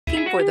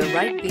for the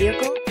right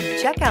vehicle?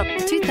 Check out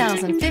the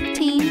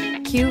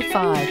 2015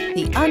 Q5.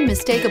 The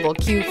unmistakable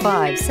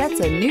Q5 sets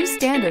a new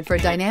standard for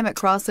dynamic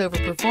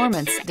crossover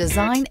performance,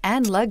 design,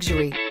 and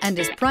luxury, and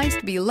is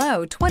priced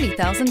below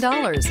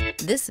 $20,000.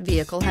 This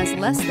vehicle has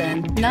less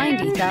than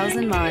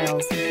 90,000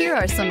 miles. Here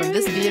are some of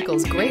this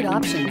vehicle's great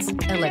options: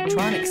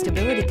 electronic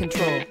stability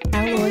control,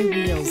 alloy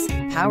wheels,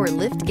 power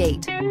lift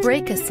gate,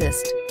 brake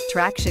assist,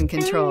 traction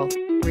control,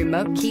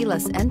 remote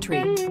keyless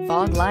entry,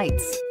 fog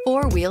lights,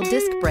 four-wheel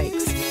disc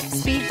brakes,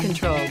 speed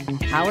control,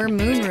 power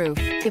moonroof.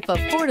 If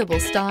affordable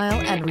style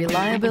and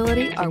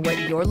reliability are what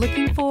you're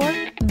looking for,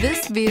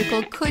 this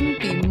vehicle couldn't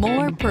be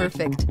more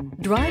perfect.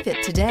 Drive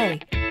it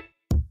today.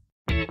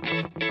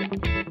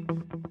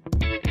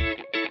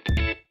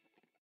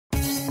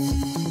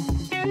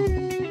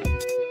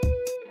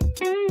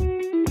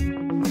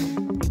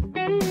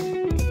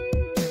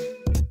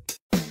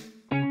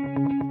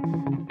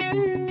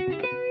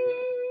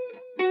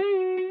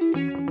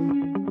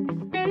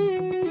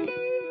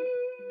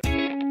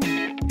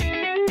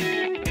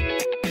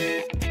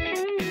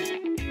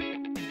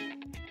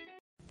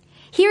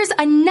 Here's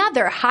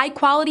another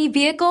high-quality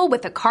vehicle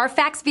with a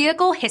Carfax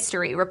Vehicle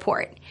History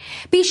Report.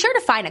 Be sure to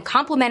find a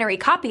complimentary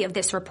copy of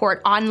this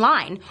report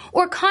online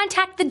or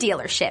contact the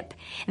dealership.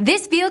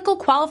 This vehicle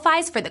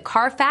qualifies for the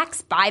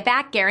Carfax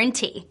Buyback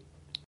Guarantee.